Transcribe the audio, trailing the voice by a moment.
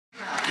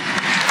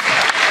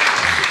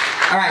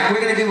All right,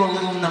 we're gonna do a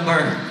little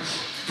number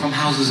from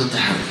Houses of the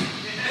Holy.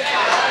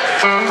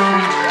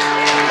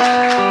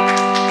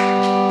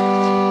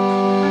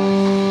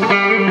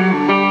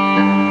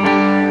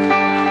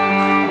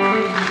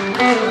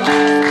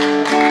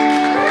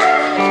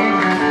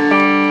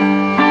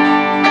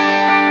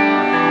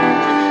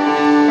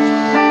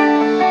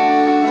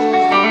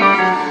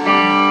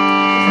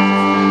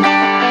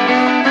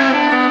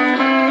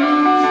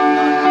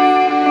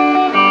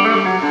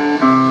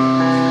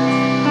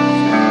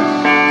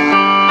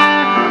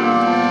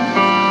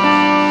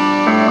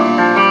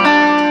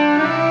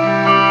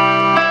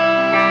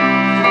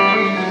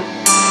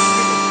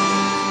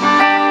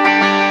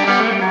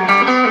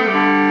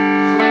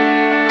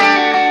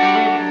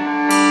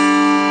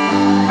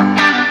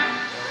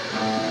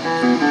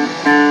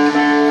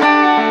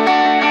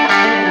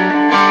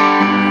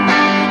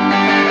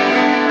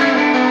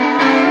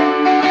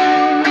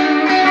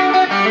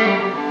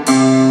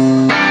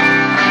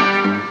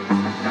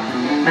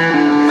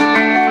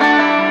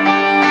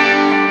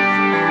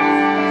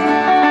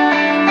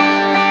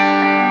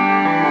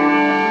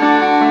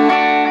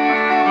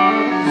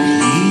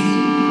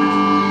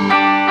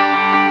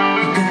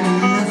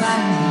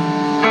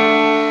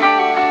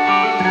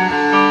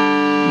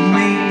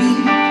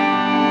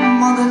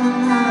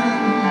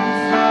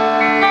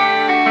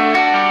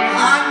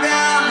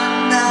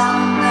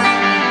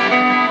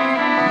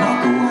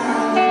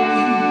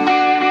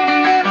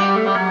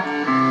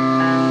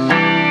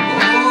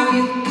 Oh,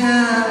 you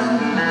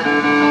can.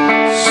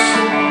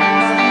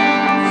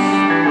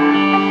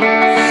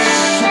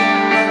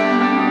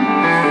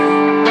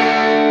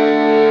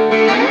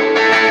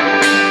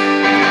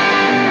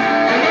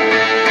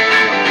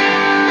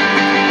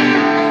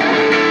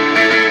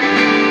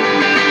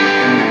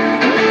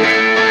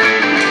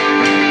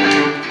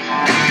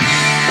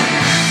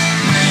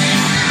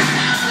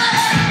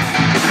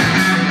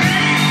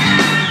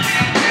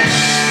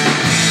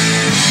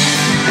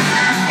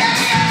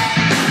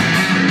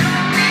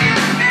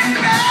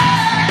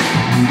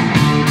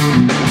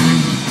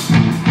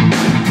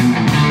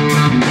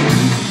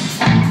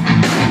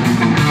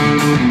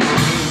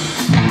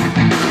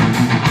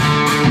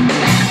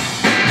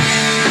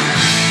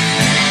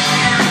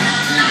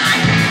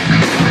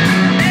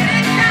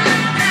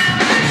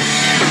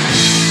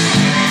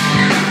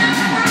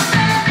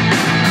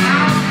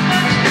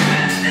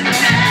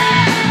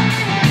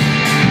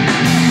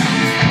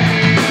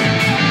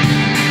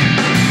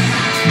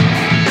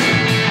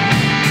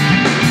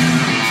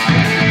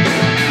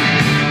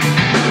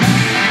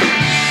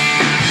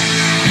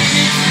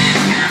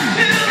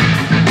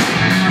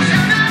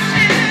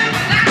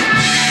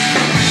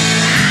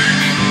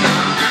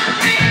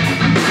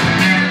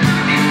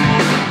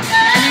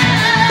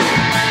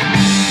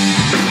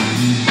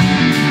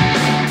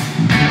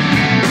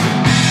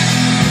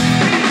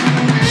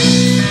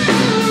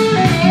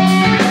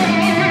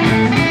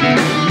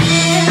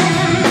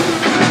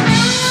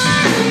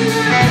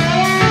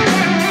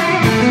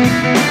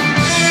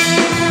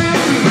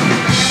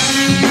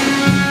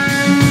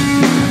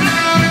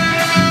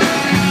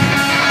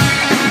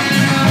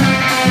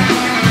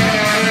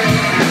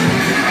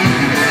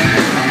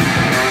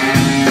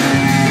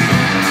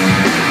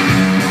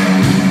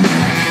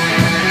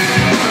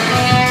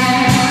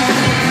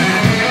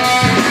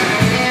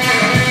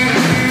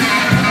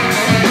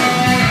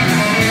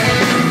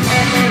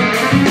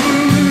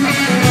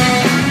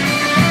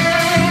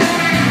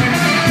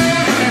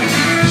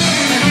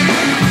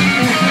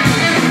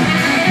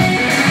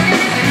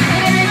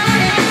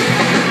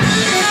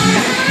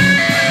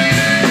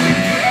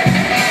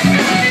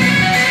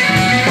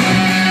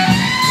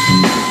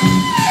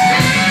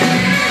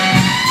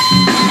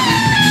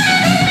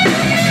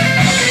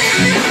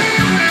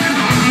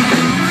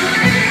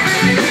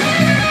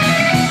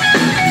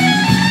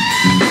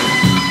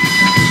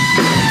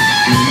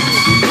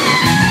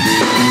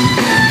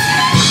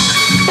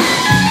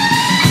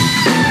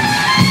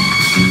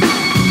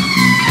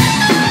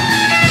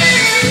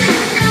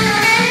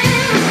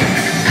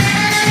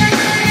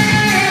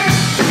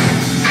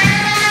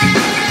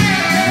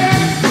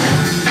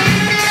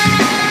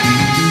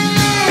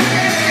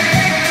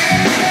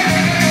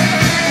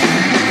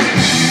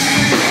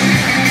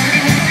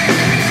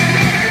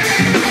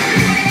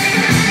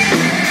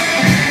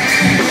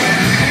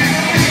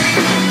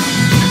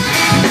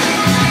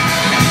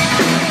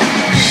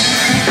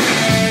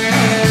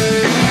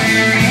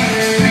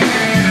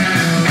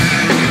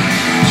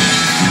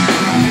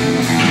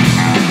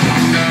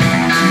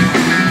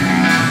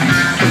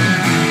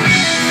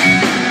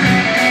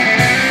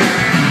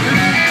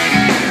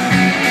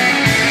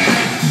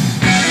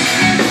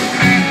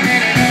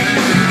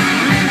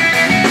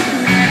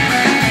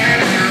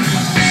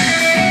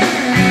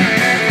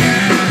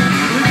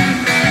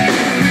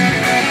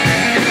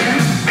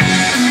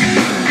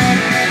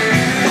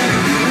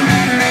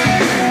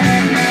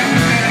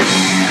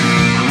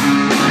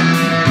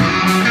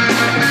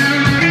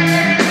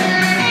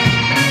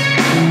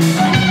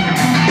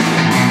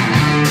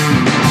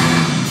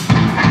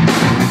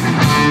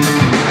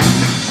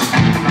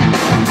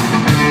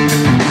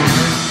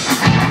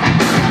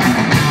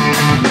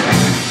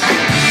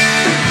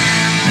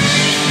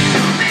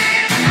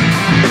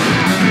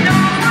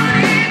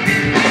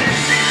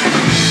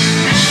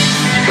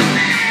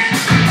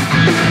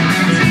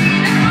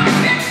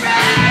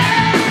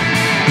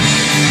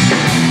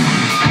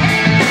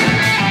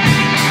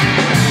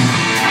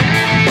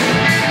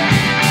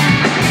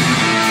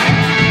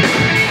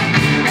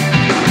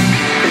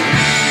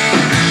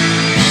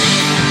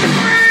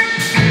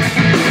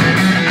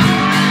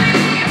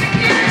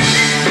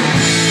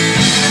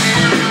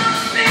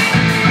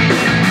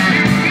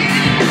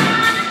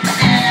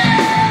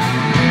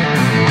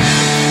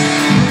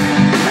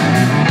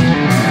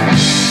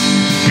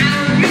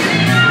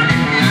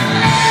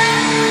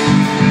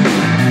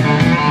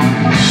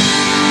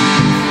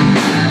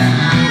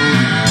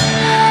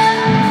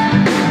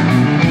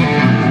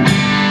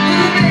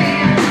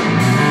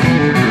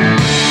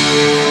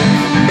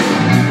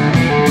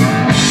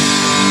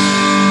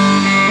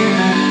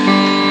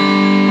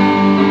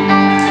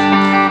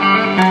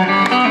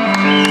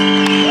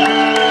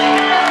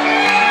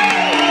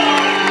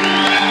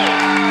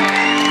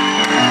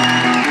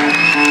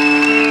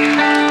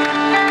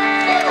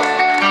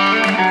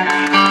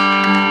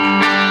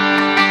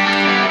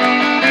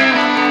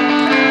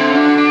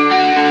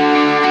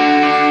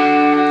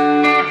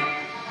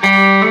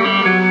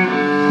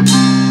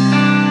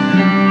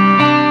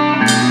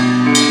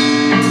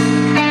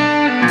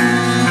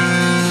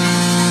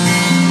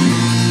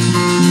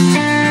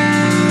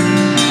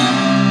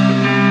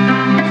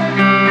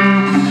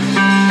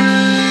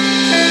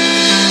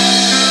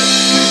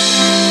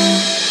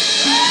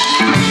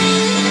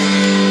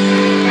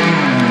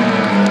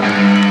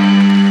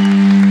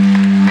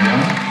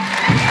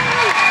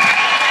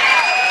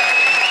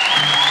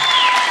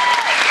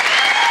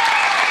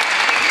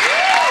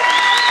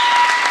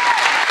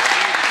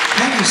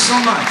 you so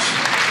much.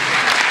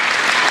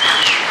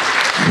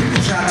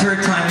 It's our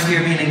third time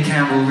here being in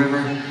Campbell River,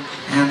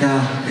 and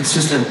it's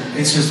just a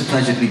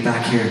pleasure to be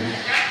back here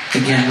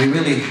again. We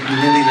really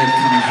love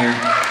coming here.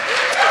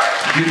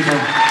 Beautiful,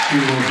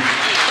 beautiful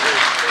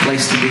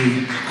place to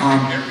be.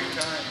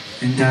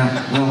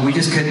 Well, we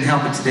just couldn't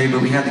help it today,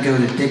 but we had to go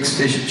to Dick's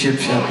Fish and Chip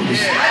Shop. We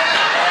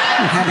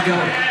had to go.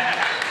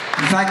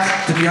 In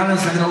fact, to be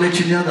honest, I'm going to let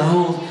you know the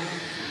whole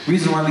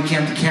reason why we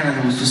came to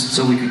Canada was just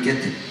so we could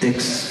get to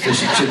Dick's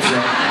Fish and Chip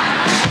Shop.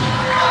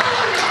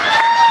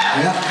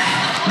 Yep.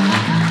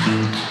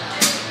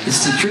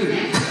 It's the truth.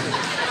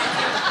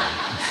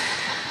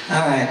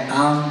 Alright,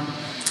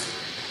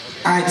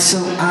 so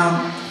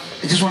I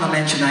just want to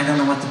mention, I don't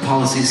know what the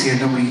policy is here,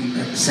 nobody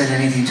said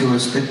anything to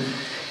us, but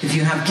if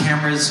you have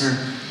cameras or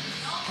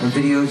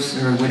videos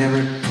or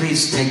whatever,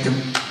 please take them.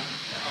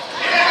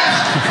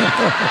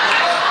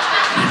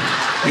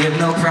 We have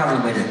no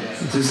problem with it.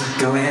 Just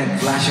go ahead,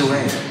 flash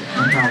away.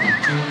 No problem.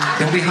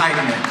 Don't be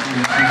hiding it.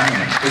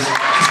 Just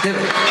do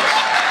it.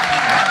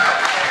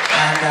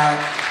 And the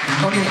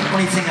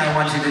only thing I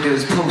want you to do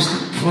is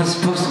post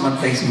them on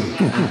Facebook.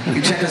 You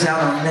can check us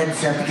out on Led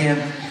Zeppelin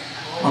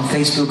on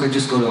Facebook, or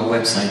just go to our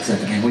website,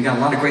 Zepagain. We got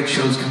a lot of great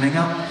shows coming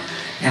up,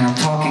 and I'm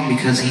talking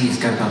because he's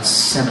got about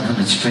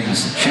 700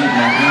 strings to tune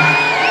right now.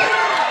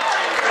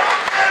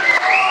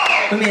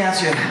 Let me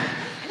ask you a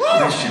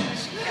question.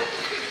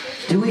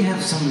 Do we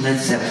have some Led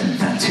Zeppelin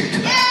fans here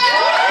tonight?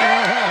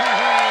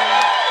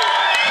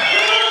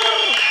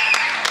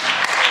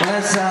 Well,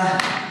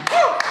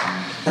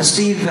 as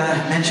Steve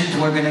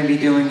mentioned, we're going to be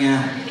doing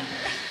a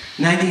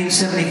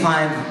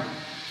 1975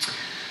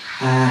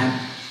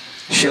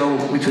 show,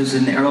 which was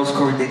in Earl's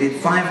Court. They did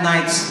 5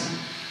 nights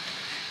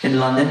in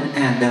London,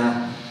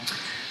 and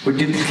we're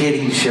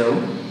duplicating the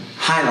show,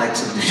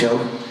 highlights of the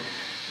show,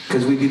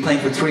 because we'd be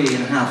playing for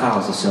 3.5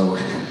 hours or so.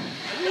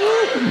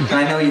 And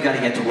I know you got to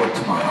get to work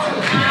tomorrow.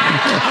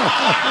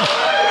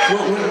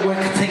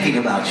 We're thinking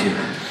about you.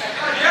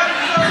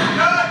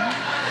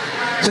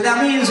 So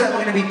that means that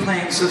we're going to be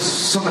playing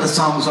some of the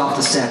songs off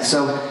the set.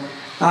 So,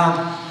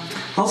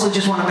 also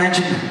just want to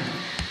mention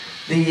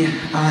the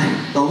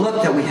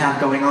look that we have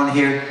going on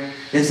here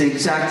is the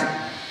exact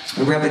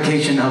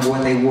replication of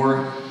what they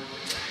wore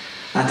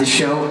at the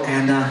show.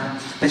 And I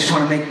just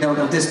want to make note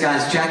of this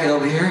guy's jacket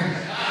over here.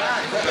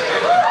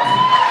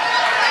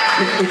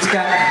 It's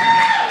got...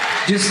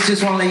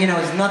 Just want to let you know,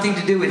 it's nothing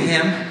to do with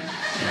him.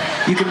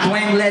 You can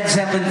blame Led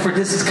Zeppelin for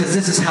this, because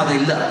this is how they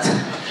looked.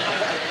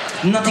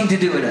 Nothing to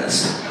do with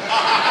us.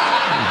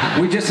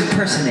 We're just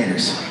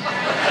impersonators.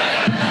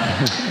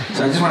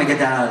 So I just want to get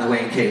that out of the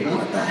way in case,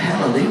 what the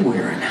hell are they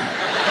wearing?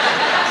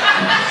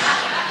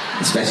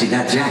 Especially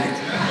that jacket.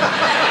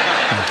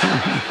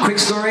 Quick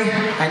story,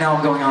 I know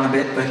I'm going on a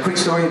bit, but quick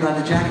story about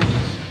the jacket.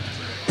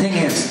 Thing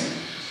is,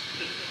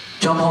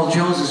 John Paul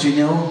Jones, as you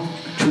know,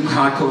 true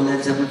hardcore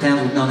Led Zeppelin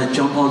fans would know that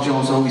John Paul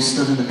Jones always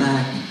stood in the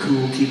back,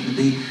 cool, keeping the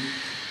beat.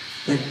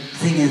 But the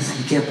thing is,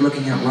 he kept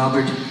looking at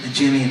Robert and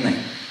Jimmy and like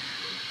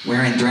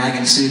wearing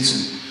dragon suits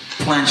and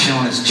plant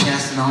showing his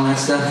chest and all that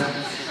stuff.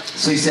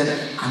 So he said,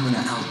 I'm going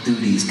to outdo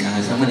these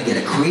guys. I'm going to get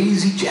a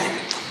crazy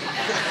jacket.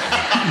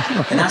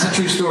 And that's a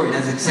true story.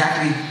 That's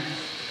exactly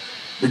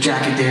the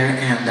jacket there,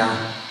 and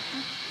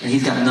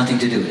he's got nothing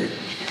to do with it.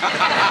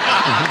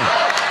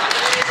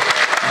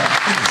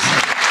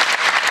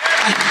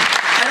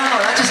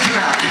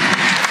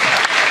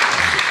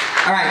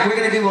 All right, we're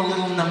going to do a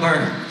little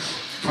number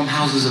from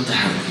Houses of the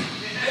Harp.